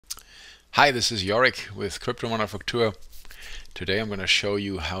Hi, this is Yorick with Crypto Manufacture. Today I'm going to show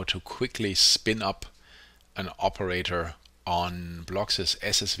you how to quickly spin up an operator on Blox's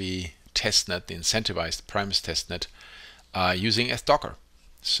SSV testnet, the incentivized premise testnet, using eth-docker.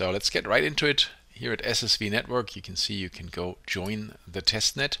 So let's get right into it. Here at SSV Network, you can see you can go join the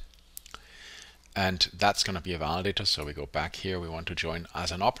testnet, and that's going to be a validator. So we go back here, we want to join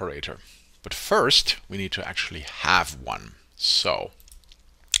as an operator. But first, we need to actually have one. So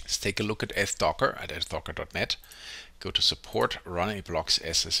let's take a look at eth-docker at eth-docker.net. Go to support, run a Blox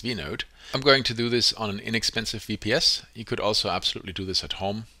SSV node. I'm going to do this on an inexpensive VPS. You could also absolutely do this at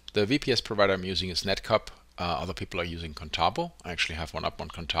home. The VPS provider I'm using is Netcup. Other people are using Contabo. I actually have one up on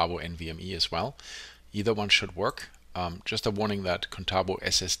Contabo NVMe as well. Either one should work. Just a warning that Contabo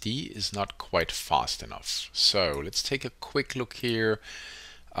SSD is not quite fast enough. So let's take a quick look here.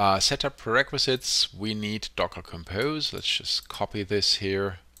 Setup prerequisites. We need Docker Compose. Let's just copy this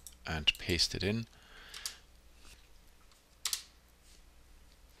here and paste it in.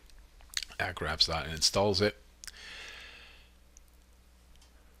 Grabs that and installs it.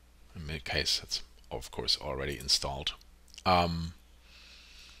 In my case, it's of course already installed.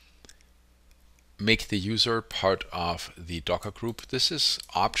 Make the user part of the Docker group. This is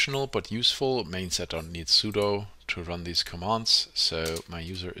optional but useful. It means I don't need sudo to run these commands. So my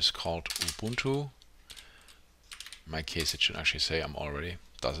user is called Ubuntu. In my case, it should actually say I'm already.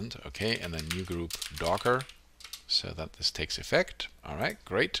 Doesn't. Okay, and then new group Docker, so that this takes effect. All right,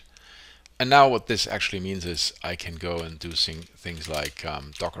 great. And now what this actually means is I can go and do things like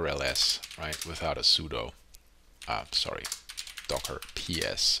docker ls, right, without a sudo. Docker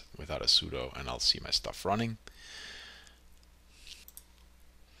ps without a sudo, and I'll see my stuff running.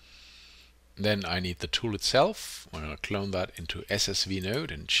 Then I need the tool itself. I'm going to clone that into SSV node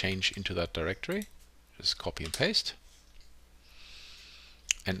and change into that directory. Just copy and paste.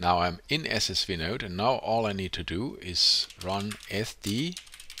 And now I'm in SSV node, and now all I need to do is run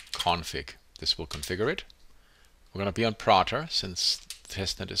eth-config. This will configure it. We're going to be on Prater since the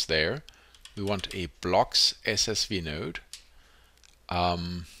testnet is there. We want a Blox SSV node.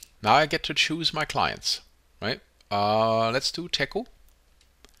 Now I get to choose my clients, right? Let's do Teku.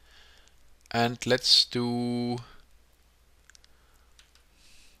 And let's do,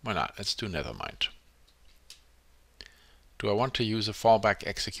 why not? Let's do nethermind. Do I want to use a fallback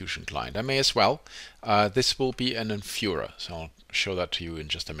execution client? I may as well. This will be an Infura, so I'll show that to you in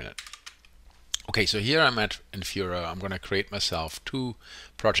just a minute. Okay, so here I'm at Infura. I'm going to create myself two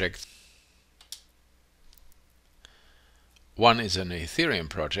projects. One is an Ethereum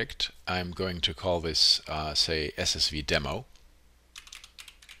project. I'm going to call this, say, SSV demo.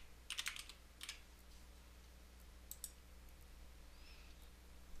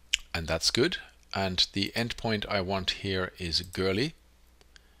 And that's good. And the endpoint I want here is girly.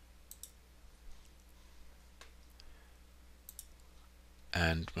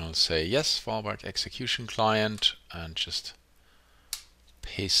 And we'll say yes, fallback execution client, and just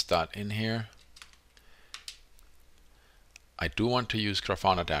paste that in here. I do want to use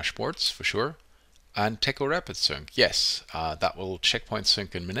Grafana dashboards for sure. And Teku rapid sync, yes, that will checkpoint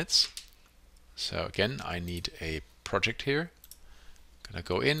sync in minutes. So again, I need a project here. Gonna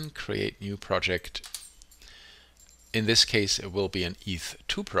go in, create new project. In this case, it will be an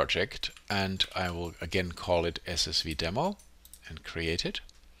eth2 project, and I will again call it SSV demo and create it.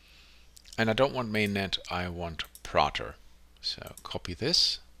 And I don't want mainnet, I want Prater. So copy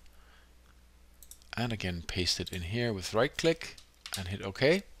this and again paste it in here with right click and hit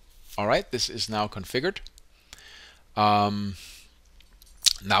OK. All right, this is now configured. Now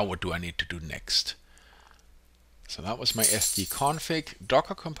what do I need to do next? So that was my eth-config.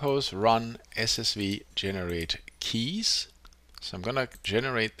 Docker Compose run SSV generate keys. So I'm going to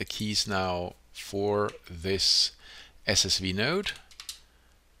generate the keys now for this SSV node.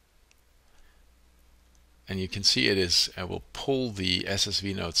 And you can see I will pull the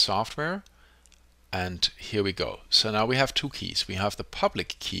SSV node software. And here we go. So now we have two keys. We have the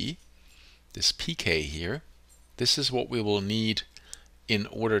public key, this PK here. This is what we will need in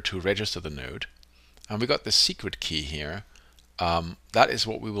order to register the node. And we got the secret key here. That is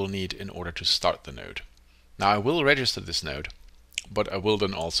what we will need in order to start the node. Now I will register this node, but I will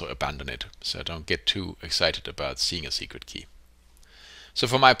then also abandon it. So don't get too excited about seeing a secret key. So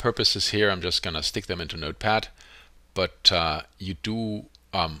for my purposes here, I'm just going to stick them into Notepad. But you do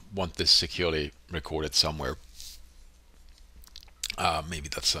want this securely recorded somewhere. Maybe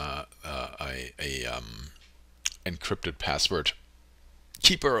that's a encrypted password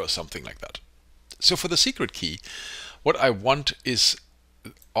keeper or something like that. So for the secret key, what I want is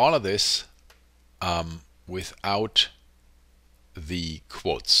all of this without the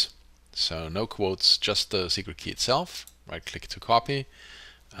quotes. So no quotes, just the secret key itself. Right click to copy.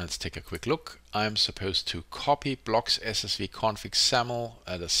 Let's take a quick look. I'm supposed to copy blocks SSV config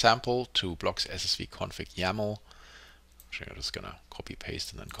sample to blocks SSV config YAML. I'm just gonna copy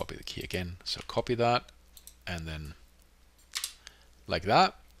paste and then copy the key again. So copy that and then like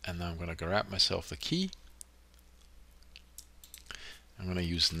that. And then I'm gonna grab myself the key. I'm gonna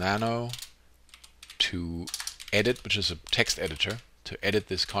use nano to edit, which is a text editor, to edit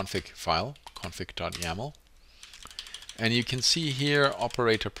this config file, config.yaml. And you can see here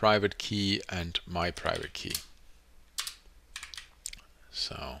operator private key and my private key.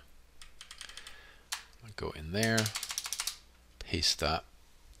 So I'll go in there, paste that.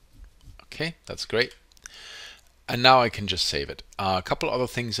 Okay, that's great. And now I can just save it. A couple other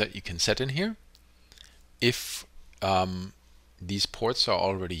things that you can set in here. If these ports are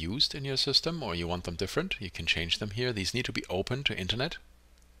already used in your system or you want them different, you can change them here. These need to be open to internet,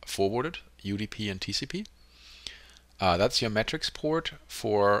 forwarded, UDP and TCP. That's your metrics port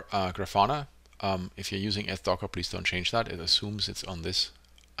for Grafana. If you're using eth-docker, please don't change that. It assumes it's on this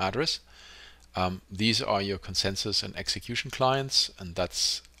address. These are your consensus and execution clients, and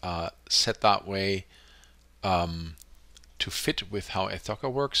that's set that way to fit with how eth-docker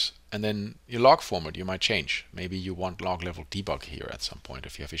works. And then your log format you might change. Maybe you want log level debug here at some point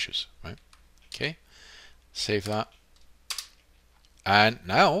if you have issues, right? Okay, save that. And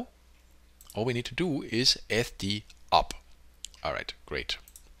now all we need to do is eth-d up. All right, great.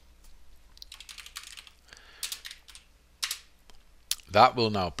 That will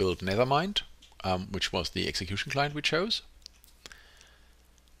now build nethermind, which was the execution client we chose,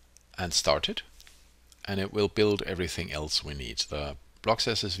 and start it. And it will build everything else we need. The blocks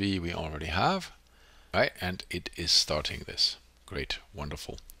SSV we already have, right? And it is starting this. Great,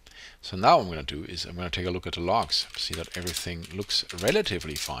 wonderful. So now what I'm going to do is I'm going to take a look at the logs, see that everything looks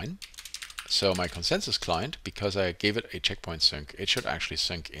relatively fine. So my consensus client, because I gave it a checkpoint sync, it should actually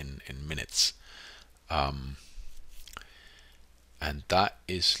sync in minutes. And that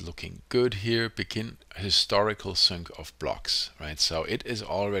is looking good here. Begin historical sync of blocks, right? So it is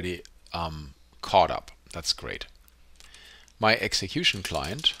already caught up. That's great. My execution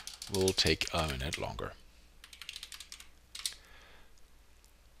client will take a minute longer.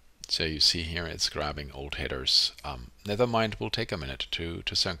 So you see here it's grabbing old headers. Nethermind will take a minute to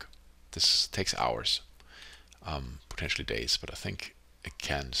sync. This takes hours, potentially days, but I think it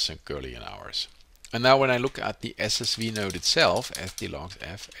can sync early in hours. And now when I look at the SSV node itself, eth-d-logs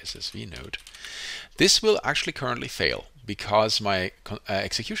f SSV node, this will actually currently fail because my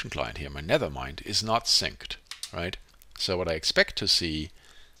execution client here, my nethermind, is not synced, right? So what I expect to see,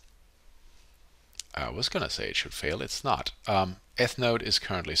 I was going to say it should fail, it's not. Eth node is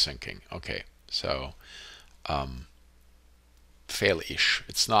currently syncing. Okay, so fail-ish.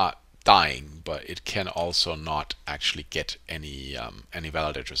 It's not dying, but it can also not actually get any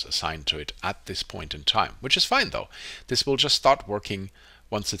validators assigned to it at this point in time, which is fine though. This will just start working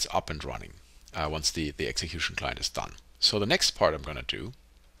once it's up and running, once the execution client is done. So the next part I'm going to do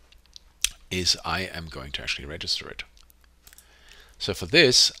is I am going to actually register it. So for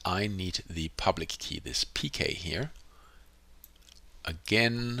this I need the public key, this PK here,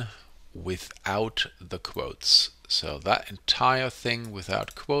 again without the quotes. So that entire thing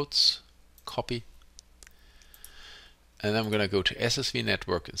without quotes, copy. And then I'm going to go to SSV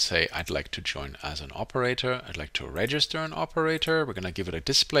network and say I'd like to join as an operator. I'd like to register an operator. We're going to give it a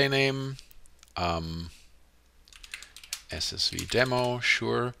display name. SSV demo,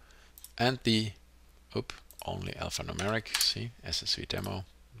 sure. And the, only alphanumeric, see, SSV demo,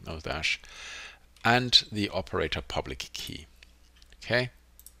 no dash. And the operator public key. Okay,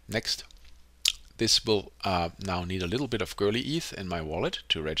 next. This will now need a little bit of girly ETH in my wallet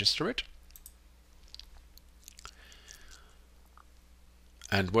to register it.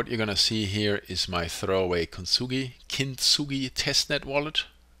 And what you're going to see here is my throwaway Kintsugi testnet wallet.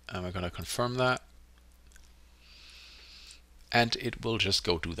 And we're going to confirm that. And it will just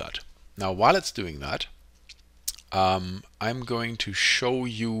go do that. Now, while it's doing that, I'm going to show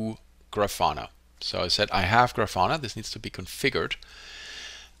you Grafana. So I said I have Grafana. This needs to be configured.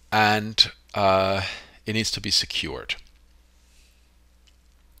 And it needs to be secured.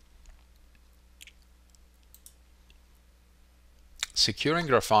 Securing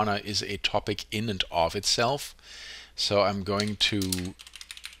Grafana is a topic in and of itself, so I'm going to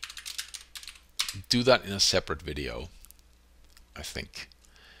do that in a separate video, I think.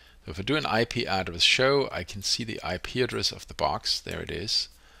 So if I do an IP address show, I can see the IP address of the box. There it is.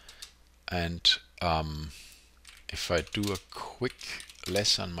 And if I do a quick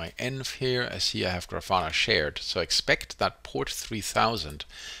less on my env here. I see I have Grafana shared, so expect that port 3000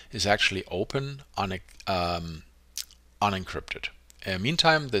 is actually open, unencrypted.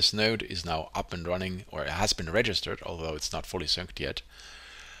 Meantime, this node is now up and running, or it has been registered, although it's not fully synced yet.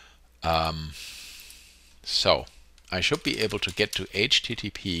 So I should be able to get to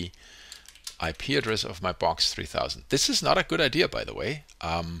HTTP IP address of my box 3000. This is not a good idea, by the way,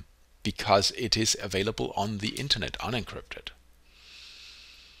 because it is available on the internet unencrypted.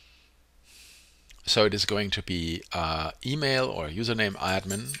 So it is going to be email or username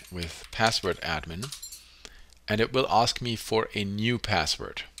admin with password admin, and it will ask me for a new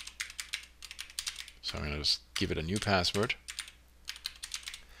password. So I'm going to just give it a new password,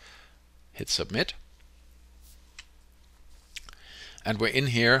 hit submit, and we're in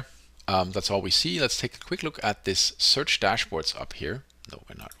here. That's all we see. Let's take a quick look at this search dashboards up here. No,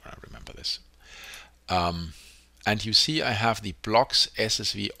 we're not going to remember this. And you see I have the blocks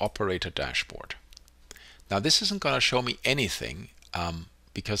SSV operator dashboard. Now this isn't going to show me anything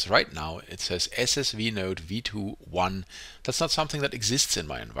because right now it says SSV node v2 1. That's not something that exists in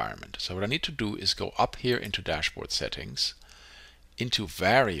my environment. So what I need to do is go up here into dashboard settings, into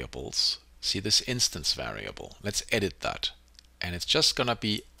variables. See this instance variable. Let's edit that. And it's just going to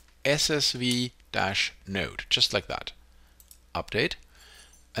be SSV-node, just like that. Update.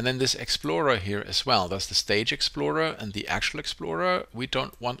 And then this explorer here as well. That's the stage explorer and the actual explorer. We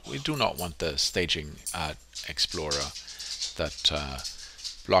do not want the staging explorer that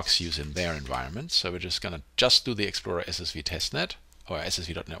blocks use in their environment. So we're just going to do the explorer SSV testnet or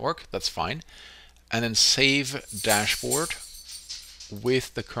SSV.network. That's fine. And then save dashboard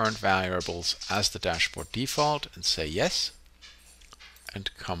with the current variables as the dashboard default and say yes, and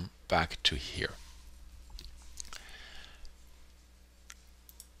come back to here.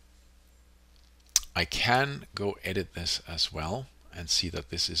 I can go edit this as well and see that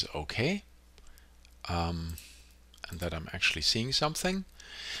this is okay, and that I'm actually seeing something.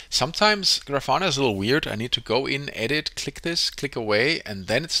 Sometimes Grafana is a little weird. I need to go in, edit, click this, click away, and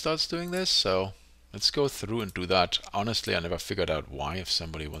then it starts doing this. So let's go through and do that. Honestly, I never figured out why. If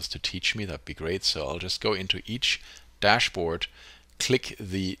somebody wants to teach me, that'd be great. So I'll just go into each dashboard, click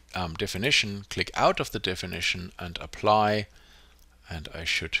the definition, click out of the definition, and apply, and I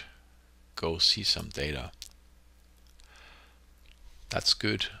should go see some data. That's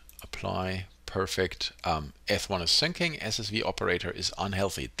good. Apply. Perfect. eth1 is syncing. SSV operator is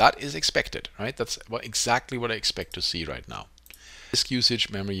unhealthy. That is expected, right? That's exactly what I expect to see right now. Disk usage,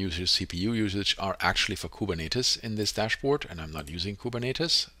 memory usage, CPU usage are actually for Kubernetes in this dashboard, and I'm not using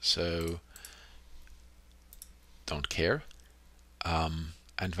Kubernetes, so don't care.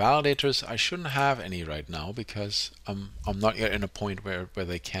 And validators, I shouldn't have any right now because I'm not yet in a point where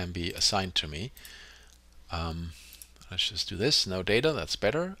they can be assigned to me. Let's just do this, no data, that's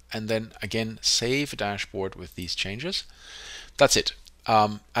better. And then again, save dashboard with these changes. That's it.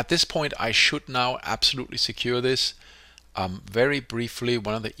 At this point, I should now absolutely secure this. Very briefly,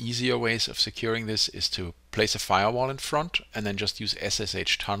 one of the easier ways of securing this is to place a firewall in front and then just use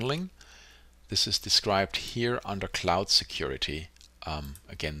SSH tunneling. This is described here under cloud security.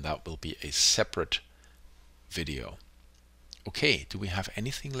 Again, that will be a separate video. Okay, do we have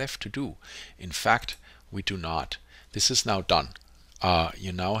anything left to do? In fact, we do not. This is now done.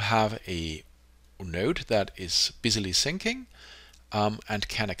 You now have a node that is busily syncing and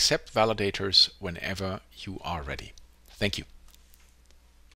can accept validators whenever you are ready. Thank you.